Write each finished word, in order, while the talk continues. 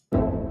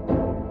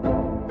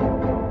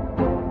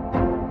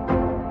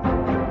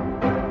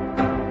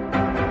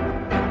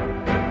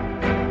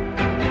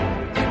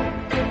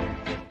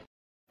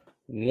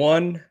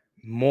one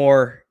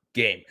more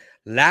game.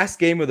 Last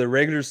game of the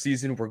regular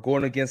season, we're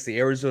going against the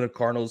Arizona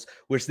Cardinals,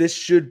 which this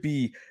should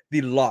be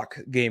the lock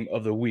game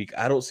of the week.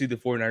 I don't see the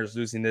 49ers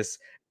losing this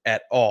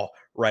at all,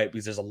 right?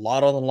 Because there's a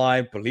lot on the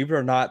line. Believe it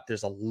or not,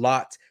 there's a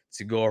lot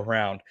to go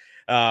around.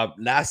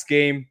 Last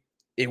game,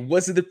 it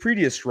wasn't the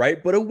prettiest,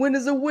 right? But a win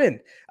is a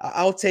win.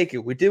 I'll take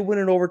it. We did win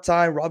in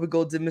overtime. Robbie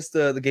Gould did miss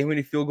the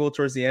game-winning field goal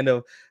towards the end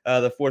of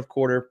the fourth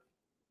quarter.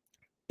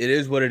 It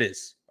is what it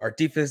is. Our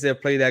defense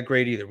didn't play that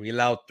great either. We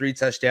allowed 3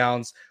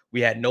 touchdowns. We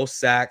had no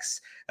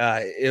sacks.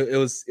 It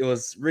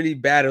was really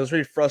bad. It was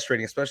really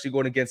frustrating, especially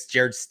going against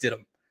Jared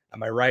Stidham.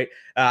 Am I right?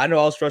 I know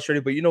I was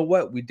frustrated, but you know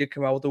what? We did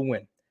come out with a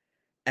win.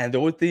 And the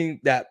only thing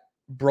that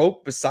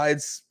broke,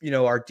 besides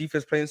our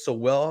defense playing so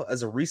well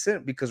as a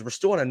recent, because we're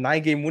still on a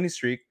 9-game winning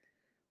streak.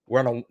 We're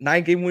on a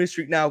 9-game winning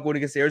streak now, going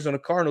against the Arizona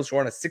Cardinals.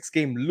 We're on a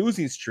 6-game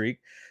losing streak,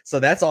 so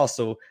that's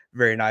also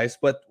very nice.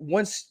 But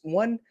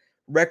one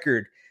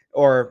record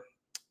or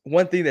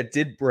one thing that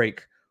did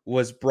break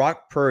was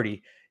Brock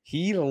Purdy.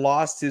 He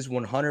lost his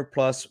 100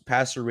 plus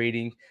passer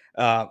rating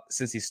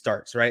since he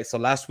starts, right? So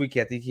last week,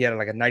 I think he had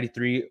like a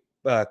 93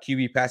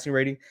 QB passing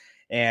rating,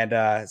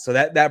 and so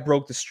that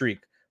broke the streak.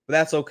 But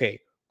that's okay.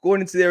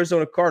 Going into the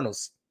Arizona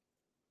Cardinals,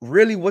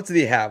 really, what do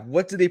they have?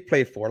 What do they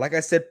play for? Like I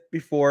said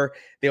before,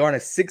 they are on a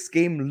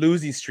 6-game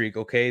losing streak,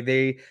 okay?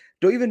 They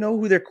don't even know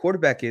who their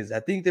quarterback is. I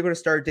think they're going to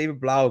start David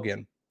Blau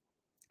again.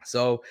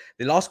 So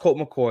they lost Colt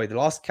McCoy. They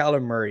lost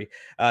Kyler Murray.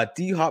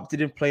 D-Hop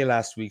didn't play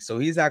last week, so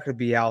he's not going to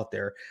be out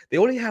there. They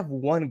only have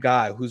one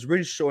guy who's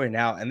really showing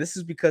out, and this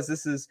is because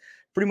this is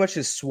pretty much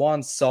his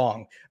swan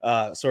song,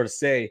 sort of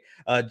say.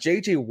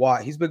 J.J.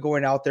 Watt, he's been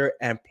going out there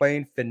and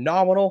playing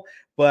phenomenal,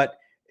 but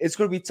it's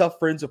going to be tough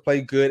for him to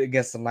play good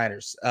against the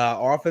Niners.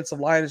 Our offensive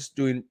line is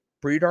doing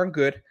pretty darn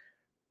good.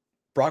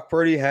 Brock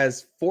Purdy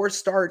has 4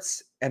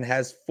 starts and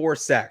has 4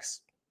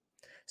 sacks.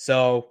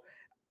 So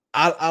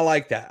I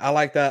like that. I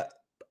like that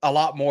a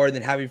lot more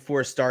than having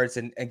 4 starts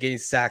and getting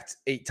sacked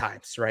 8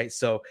 times, right?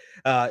 So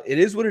it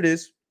is what it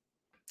is.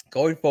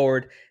 Going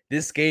forward,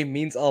 this game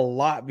means a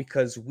lot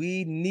because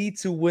we need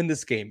to win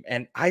this game.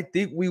 And I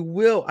think we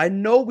will. I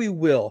know we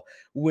will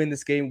win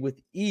this game with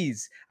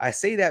ease. I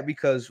say that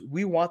because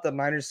we want the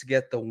Niners to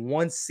get the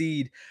 1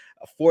 seed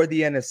for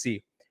the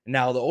NFC.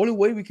 Now, the only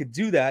way we could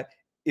do that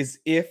is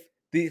if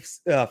the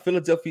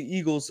Philadelphia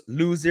Eagles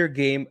lose their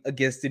game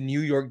against the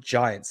New York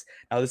Giants.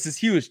 Now, this is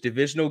huge,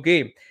 divisional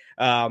game.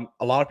 A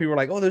lot of people are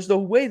like, oh, there's no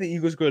way the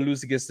Eagles are going to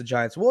lose against the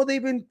Giants. Well,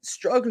 they've been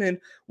struggling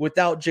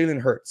without Jalen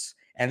Hurts.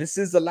 And this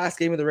is the last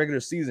game of the regular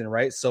season,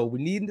 right? So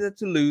we need them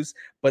to lose,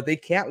 but they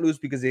can't lose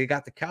because they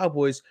got the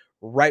Cowboys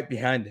right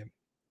behind them.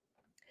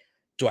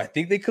 Do I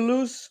think they could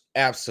lose?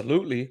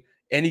 Absolutely.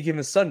 Any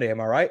given Sunday, am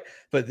I right?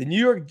 But the New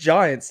York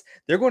Giants,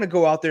 they're going to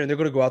go out there and they're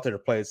going to go out there to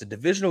play. It's a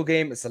divisional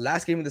game. It's the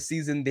last game of the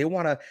season. They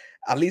want to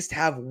at least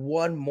have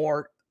one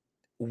more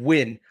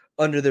win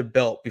under their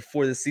belt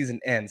before the season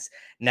ends.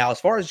 Now, as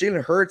far as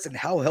Jalen Hurts and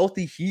how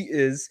healthy he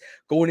is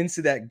going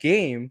into that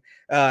game,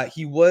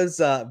 he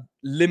was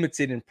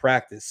limited in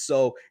practice.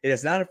 So it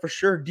is not a for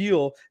sure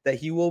deal that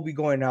he will be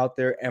going out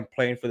there and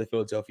playing for the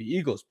Philadelphia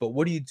Eagles. But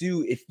what do you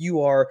do if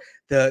you are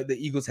the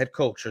Eagles head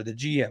coach or the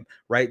GM,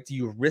 right? Do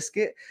you risk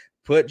it,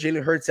 put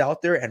Jalen Hurts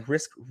out there and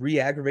risk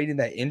re-aggravating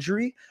that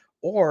injury?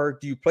 Or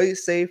do you play it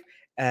safe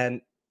and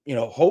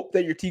hope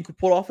that your team could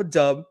pull off a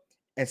dub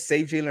and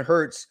save Jalen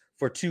Hurts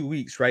for 2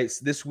 weeks, right?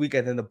 So this week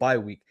and then the bye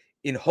week,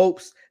 in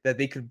hopes that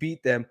they could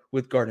beat them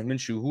with Gardner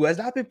Minshew, who has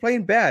not been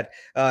playing bad.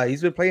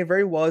 He's been playing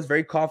very well. He's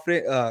very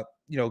confident.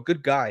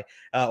 Good guy.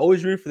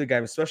 Always rooting for the guy,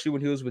 especially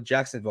when he was with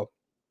Jacksonville.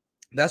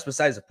 That's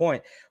besides the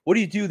point. What do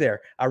you do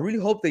there? I really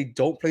hope they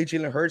don't play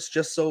Jalen Hurts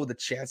just so the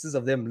chances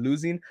of them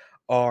losing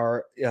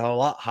are a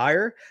lot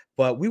higher.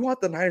 But we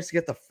want the Niners to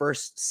get the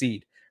first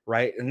seed,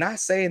 right? And not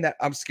saying that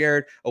I'm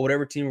scared of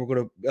whatever team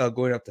we're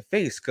going up to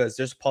face, because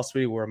there's a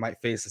possibility where we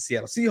might face the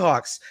Seattle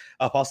Seahawks,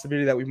 a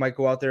possibility that we might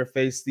go out there and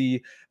face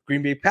the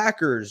Green Bay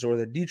Packers or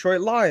the Detroit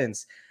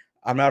Lions.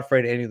 I'm not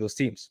afraid of any of those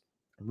teams.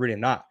 I'm really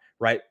not,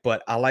 right?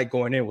 But I like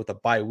going in with a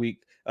bye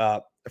week,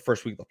 the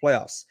first week of the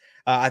playoffs.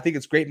 I think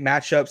it's great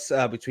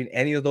matchups between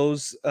any of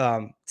those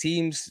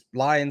teams,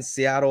 Lions,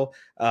 Seattle,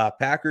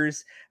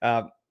 Packers.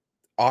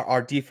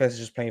 Our defense is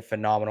just playing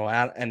phenomenal.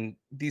 And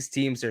these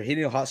teams are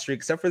hitting a hot streak,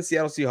 except for the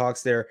Seattle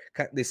Seahawks.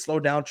 They slow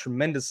down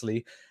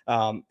tremendously.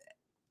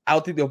 I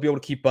don't think they'll be able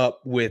to keep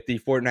up with the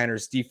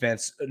 49ers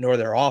defense nor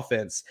their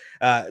offense.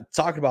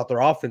 Talking about their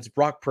offense,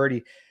 Brock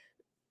Purdy,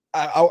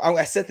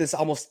 I said this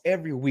almost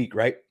every week,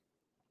 right?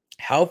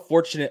 How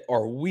fortunate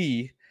are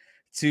we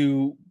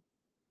to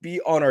be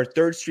on our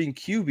 3rd string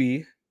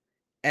QB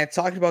and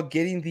talking about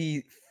getting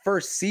the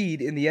first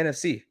seed in the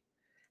NFC?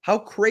 How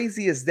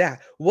crazy is that?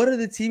 What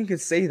other team can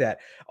say that?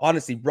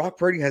 Honestly, Brock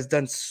Purdy has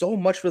done so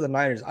much for the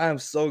Niners. I am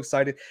so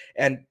excited.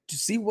 And to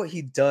see what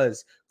he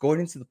does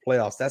going into the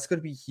playoffs, that's going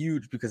to be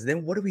huge, because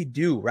then what do we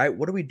do, right?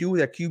 What do we do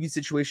with our QB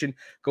situation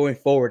going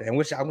forward? And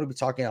which I'm going to be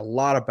talking a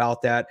lot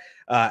about that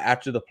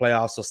after the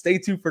playoffs. So stay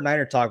tuned for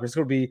Niner Talk. It's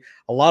going to be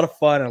a lot of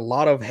fun and a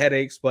lot of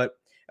headaches, but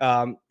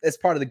it's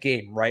part of the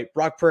game, right?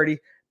 Brock Purdy,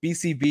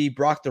 BCB,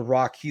 Brock the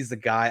Rock, he's the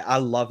guy. I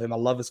love him. I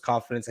love his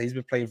confidence. He's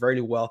been playing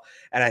very well,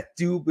 and I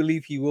do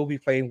believe he will be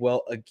playing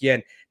well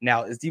again.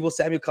 Now, is Deebo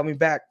Samuel coming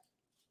back?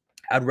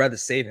 I'd rather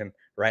save him,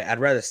 right? I'd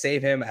rather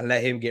save him and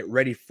let him get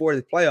ready for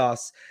the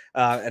playoffs,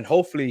 and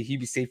hopefully he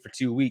be safe for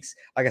 2 weeks.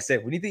 Like I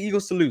said, we need the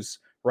Eagles to lose,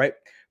 right?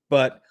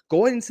 But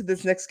going into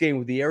this next game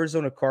with the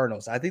Arizona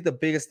Cardinals, I think the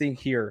biggest thing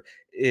here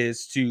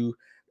is to,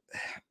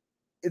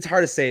 it's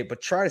hard to say it,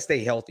 but try to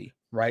stay healthy,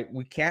 right?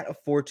 We can't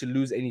afford to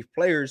lose any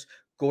players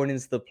going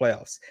into the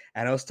playoffs.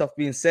 I know stuff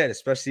being said,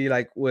 especially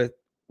like with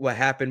what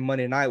happened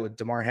Monday night with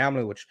Damar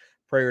Hamlin, which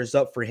prayers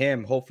up for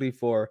him, hopefully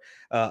for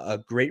a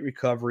great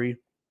recovery.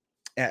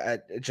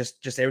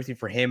 Just everything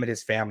for him and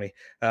his family.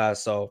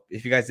 So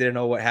if you guys didn't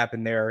know what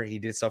happened there, he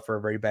did suffer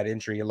a very bad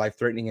injury, a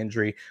life-threatening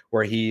injury,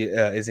 where he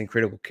is in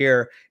critical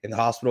care in the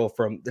hospital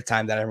from the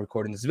time that I'm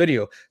recording this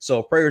video.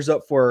 So prayers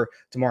up for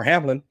Damar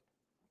Hamlin.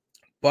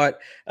 But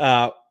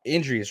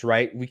injuries,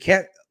 right? We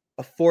can't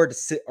afford to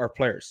sit our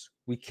players.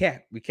 We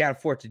can't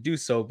afford to do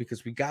so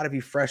because we got to be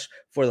fresh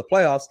for the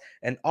playoffs.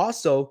 And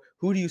also,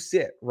 who do you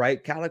sit,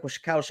 right? Kind of like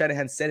what Kyle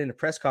Shanahan said in the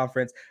press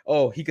conference.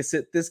 Oh, he could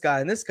sit this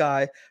guy and this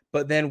guy,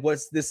 but then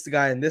what's this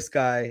guy and this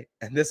guy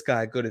and this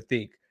guy going to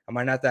think? Am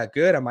I not that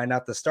good? Am I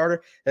not the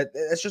starter?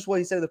 That's just what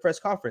he said in the press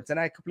conference, and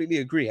I completely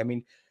agree. I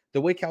mean, the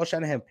way Kyle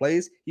Shanahan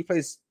plays, he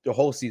plays the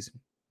whole season,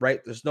 right?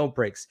 There's no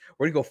breaks.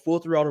 We're going to go full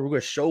throttle. We're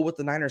going to show what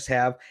the Niners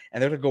have,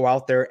 and they're going to go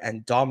out there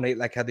and dominate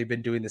like how they've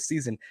been doing this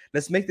season.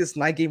 Let's make this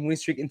 9-game winning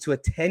streak into a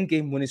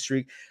 10-game winning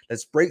streak.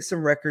 Let's break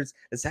some records.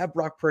 Let's have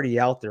Brock Purdy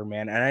out there,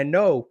 man. And I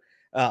know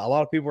a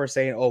lot of people are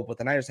saying, oh, but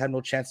the Niners have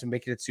no chance of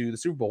making it to the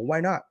Super Bowl.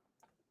 Why not?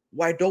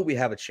 Why don't we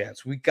have a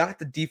chance? We got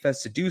the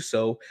defense to do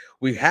so.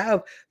 We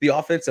have the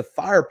offensive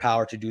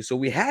firepower to do so.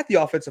 We had the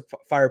offensive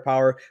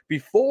firepower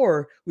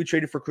before we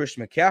traded for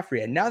Christian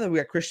McCaffrey. And now that we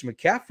got Christian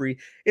McCaffrey,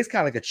 it's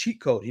kind of like a cheat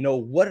code. You know,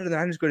 what are the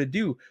Niners going to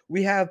do?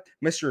 We have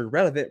Mr.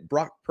 Irrelevant,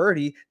 Brock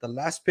Purdy, the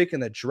last pick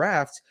in the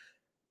draft,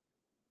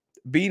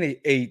 being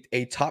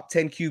a top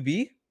 10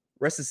 QB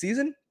rest of the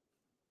season.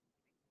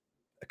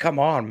 Come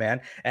on,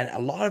 man. And a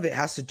lot of it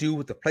has to do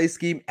with the play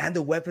scheme and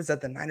the weapons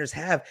that the Niners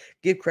have.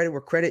 Give credit where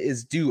credit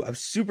is due. I'm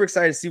super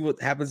excited to see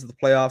what happens in the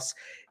playoffs.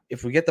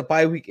 If we get the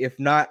bye week, if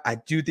not, I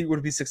do think we're going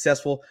to be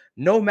successful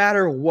no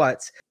matter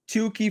what.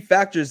 Two key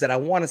factors that I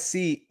want to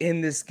see in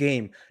this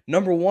game.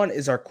 Number one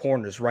is our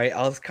corners, right?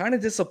 I was kind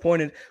of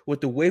disappointed with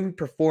the way we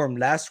performed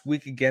last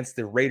week against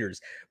the Raiders.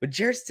 But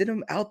Jarrett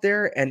Stidham out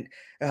there, and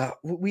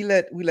we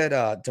let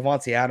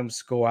Davante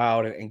Adams go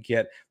out and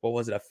get, what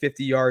was it, a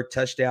 50-yard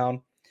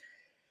touchdown.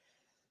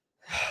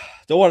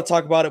 Don't want to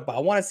talk about it, but I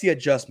want to see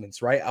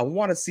adjustments, right? I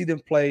want to see them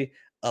play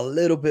a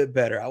little bit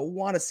better. I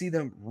want to see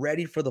them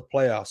ready for the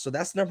playoffs. So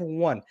that's number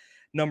one.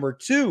 Number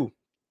two,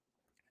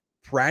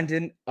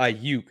 Brandon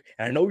Aiyuk.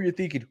 And I know you're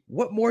thinking,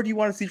 what more do you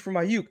want to see from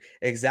Aiyuk?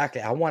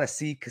 Exactly. I want to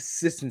see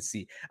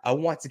consistency. I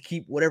want to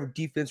keep whatever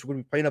defense we're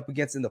going to be playing up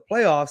against in the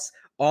playoffs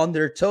on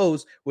their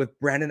toes with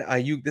Brandon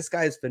Aiyuk. This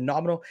guy is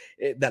phenomenal.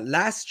 That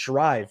last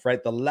drive,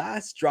 right? The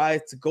last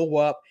drive to go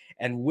up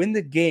and win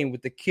the game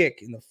with the kick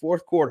in the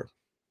fourth quarter.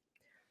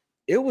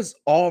 It was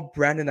all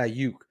Brandon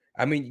Aiyuk.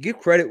 I mean, you give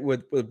credit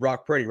with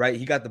Brock Purdy, right?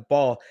 He got the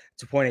ball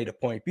to point A to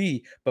point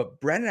B, but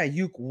Brandon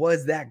Aiyuk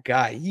was that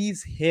guy.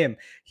 He's him.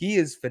 He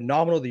is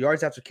phenomenal. The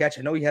yards after catch.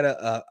 I know he had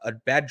a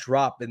bad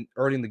drop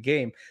early in the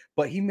game,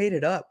 but he made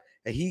it up.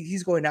 And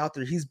he's going out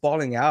there. He's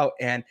balling out,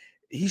 and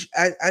he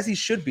as he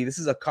should be. This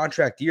is a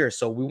contract year,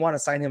 so we want to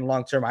sign him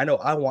long term. I know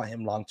I want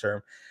him long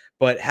term,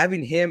 but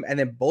having him and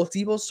then both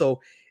Deebo. So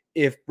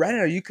if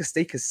Brandon Aiyuk could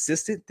stay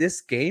consistent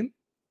this game,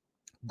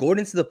 going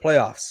into the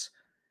playoffs,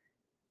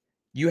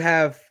 you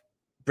have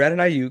Brandon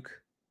Aiyuk,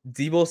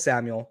 Deebo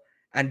Samuel,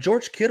 and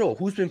George Kittle,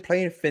 who's been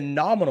playing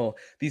phenomenal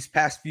these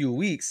past few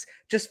weeks,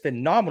 just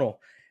phenomenal.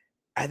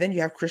 And then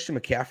you have Christian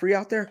McCaffrey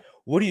out there.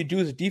 What do you do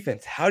as a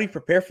defense? How do you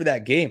prepare for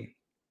that game?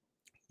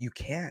 You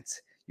can't.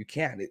 You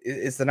can't.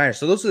 It's the Niners.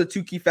 So those are the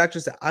two key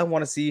factors that I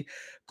want to see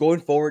going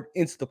forward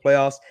into the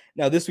playoffs.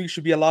 Now, this week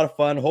should be a lot of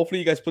fun. Hopefully,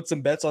 you guys put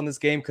some bets on this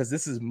game because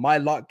this is my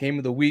lock game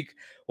of the week.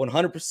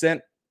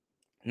 100%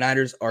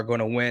 Niners are going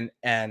to win.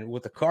 And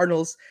with the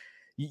Cardinals,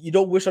 you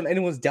don't wish on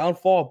anyone's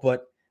downfall,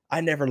 but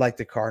I never liked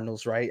the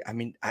Cardinals, right? I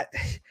mean, I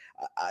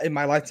in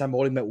my lifetime, I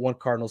only met one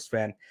Cardinals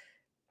fan.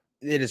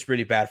 It is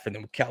really bad for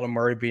them. Kyler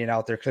Murray being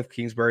out there, Cliff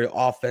Kingsbury,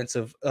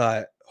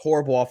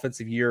 horrible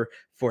offensive year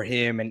for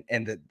him,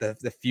 and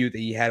the feud that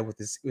he had with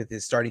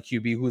his starting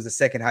QB, who is the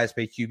second highest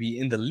paid QB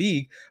in the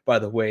league, by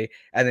the way.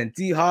 And then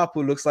D Hop,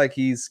 who looks like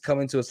he's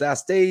coming to his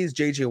last days.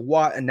 JJ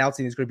Watt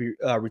announcing he's going to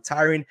be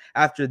retiring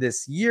after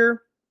this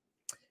year.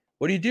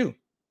 What do you do,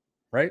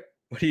 right?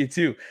 What do you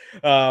do?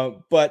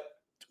 But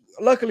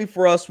luckily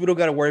for us, we don't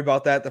got to worry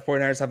about that. The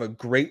 49ers have a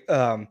great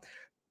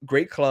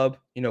club,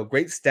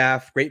 great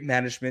staff, great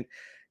management.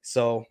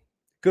 So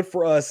good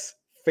for us.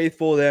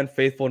 Faithful then,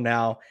 faithful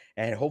now.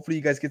 And hopefully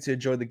you guys get to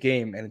enjoy the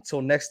game. And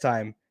until next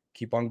time,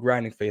 keep on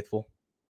grinding, faithful.